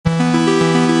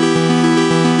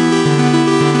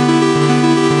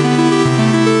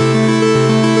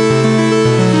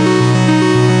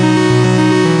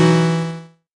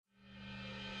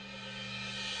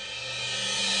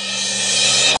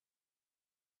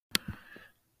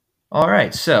All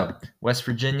right, so West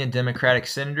Virginia Democratic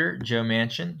Senator Joe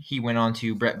Manchin, he went on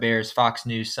to Brett Baer's Fox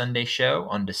News Sunday show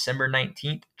on December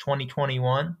 19th,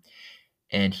 2021,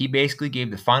 and he basically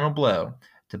gave the final blow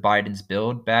to Biden's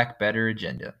Build Back Better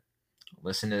agenda.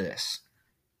 Listen to this.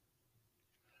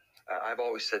 I've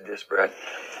always said this, Brett.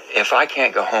 If I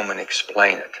can't go home and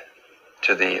explain it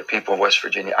to the people of West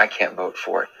Virginia, I can't vote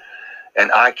for it.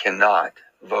 And I cannot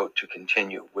vote to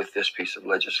continue with this piece of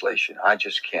legislation. I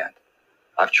just can't.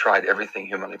 I've tried everything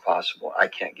humanly possible. I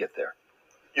can't get there.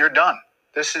 You're done.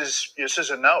 This is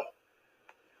a no.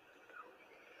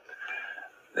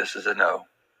 This is a no.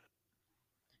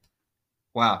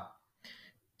 Wow.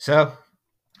 So,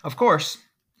 of course,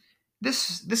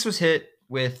 this was hit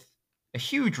with a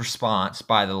huge response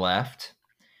by the left.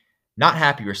 Not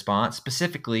happy response,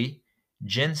 specifically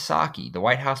Jen Psaki, the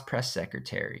White House press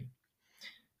secretary.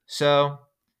 So,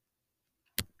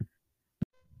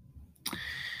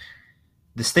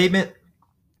 the statement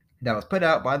that was put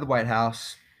out by the White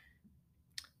House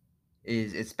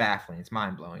it's baffling. It's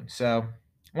mind-blowing. So,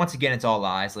 once again, it's all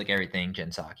lies, like everything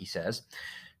Jen Psaki says.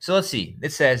 So let's see.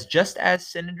 It says, just as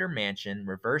Senator Manchin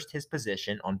reversed his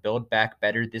position on Build Back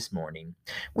Better this morning,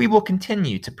 we will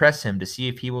continue to press him to see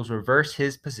if he will reverse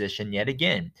his position yet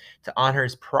again, to honor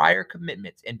his prior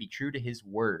commitments and be true to his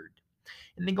word.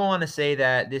 And they go on to say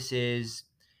that this is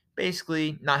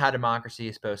basically not how democracy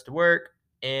is supposed to work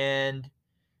and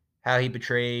how he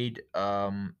betrayed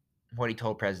what he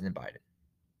told President Biden.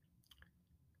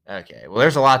 Okay, well,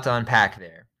 there's a lot to unpack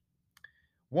there.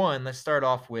 One, let's start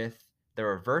off with the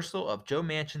reversal of Joe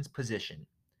Manchin's position.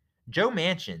 Joe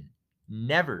Manchin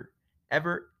never,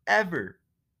 ever, ever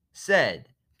said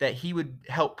that he would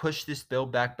help push this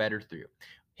Build Back Better through.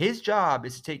 His job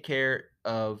is to take care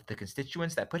of the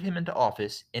constituents that put him into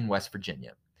office in West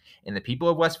Virginia. And the people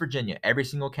of West Virginia, every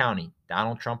single county,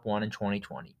 Donald Trump won in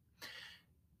 2020.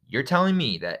 You're telling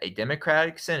me that a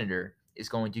Democratic senator is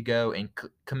going to go and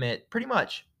commit pretty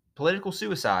much political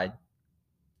suicide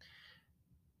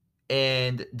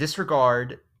and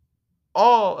disregard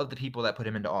all of the people that put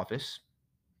him into office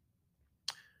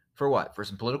for what? For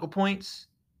some political points?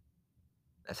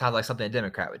 That sounds like something a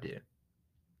Democrat would do.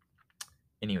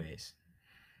 Anyways,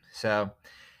 so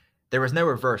there was no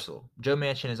reversal. Joe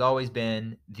Manchin has always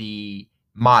been the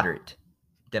moderate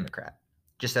Democrat,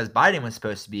 just as Biden was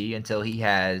supposed to be until he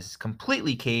has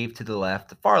completely caved to the left,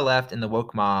 the far left, and the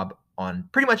woke mob on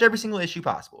pretty much every single issue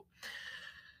possible.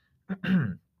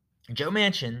 Joe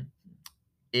Manchin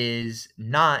is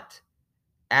not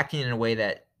acting in a way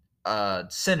that a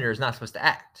senator is not supposed to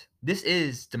act. This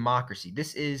is democracy.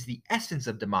 This is the essence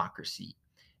of democracy.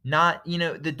 Not,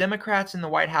 the Democrats in the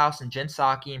White House and Jen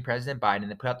Psaki and President Biden,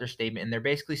 they put out their statement and they're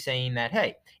basically saying that,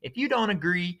 hey, if you don't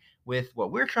agree with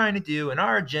what we're trying to do and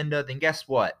our agenda, then guess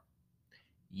what?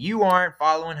 You aren't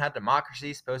following how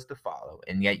democracy is supposed to follow.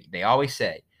 And yet they always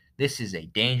say, this is a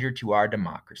danger to our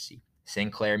democracy.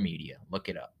 Sinclair Media. Look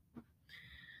it up.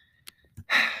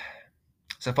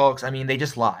 So, folks, they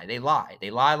just lie. They lie.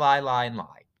 They lie, and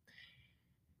lie.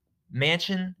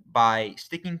 Manchin, by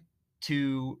sticking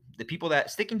to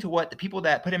what the people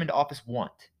that put him into office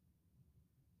want,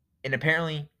 and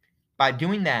apparently by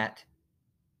doing that,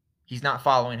 he's not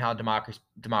following how democracy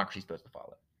is supposed to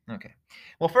follow. Okay.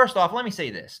 Well, first off, let me say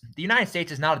this. The United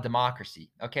States is not a democracy,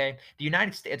 okay?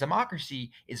 A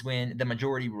democracy is when the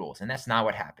majority rules, and that's not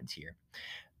what happens here.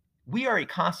 We are a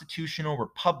constitutional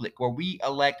republic where we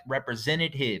elect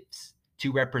representatives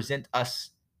to represent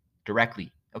us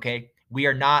directly, okay? We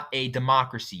are not a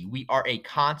democracy. We are a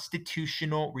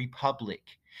constitutional republic.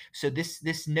 So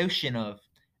this notion of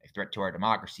a threat to our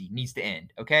democracy needs to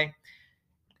end, okay?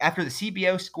 After the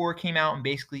CBO score came out, and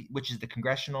basically, which is the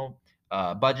Congressional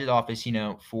Budget Office,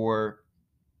 for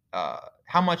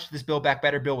how much this Build Back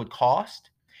Better bill would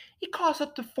cost, it costs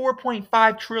up to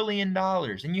 $4.5 trillion.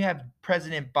 And you have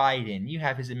President Biden, you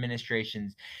have his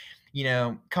administrations,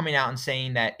 coming out and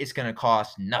saying that it's going to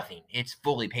cost nothing. It's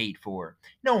fully paid for.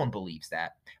 No one believes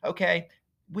that. Okay.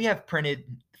 We have printed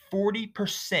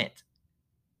 40%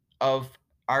 of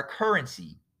our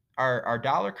currency, our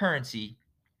dollar currency,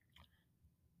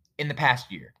 in the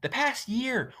past year. The past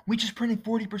year, we just printed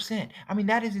 40%.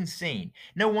 That is insane.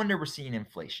 No wonder we're seeing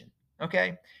inflation.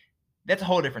 Okay. That's a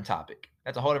whole different topic.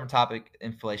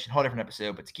 Inflation, whole different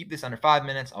episode. But to keep this under 5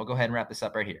 minutes, I'll go ahead and wrap this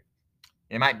up right here.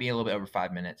 It might be a little bit over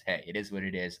 5 minutes. Hey, it is what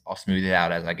it is. I'll smooth it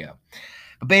out as I go.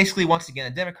 But basically, once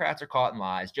again, the Democrats are caught in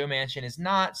lies. Joe Manchin is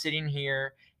not sitting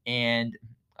here and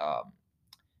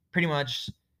pretty much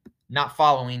not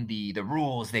following the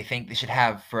rules they think they should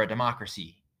have for a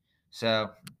democracy.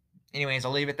 So, anyways,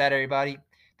 I'll leave it at that, everybody.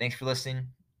 Thanks for listening,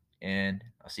 and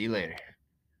I'll see you later.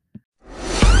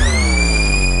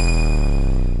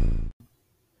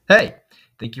 Hey,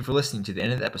 thank you for listening to the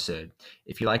end of the episode.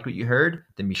 If you liked what you heard,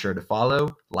 then be sure to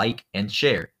follow, like, and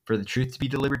share for the truth to be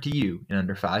delivered to you in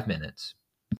under 5 minutes.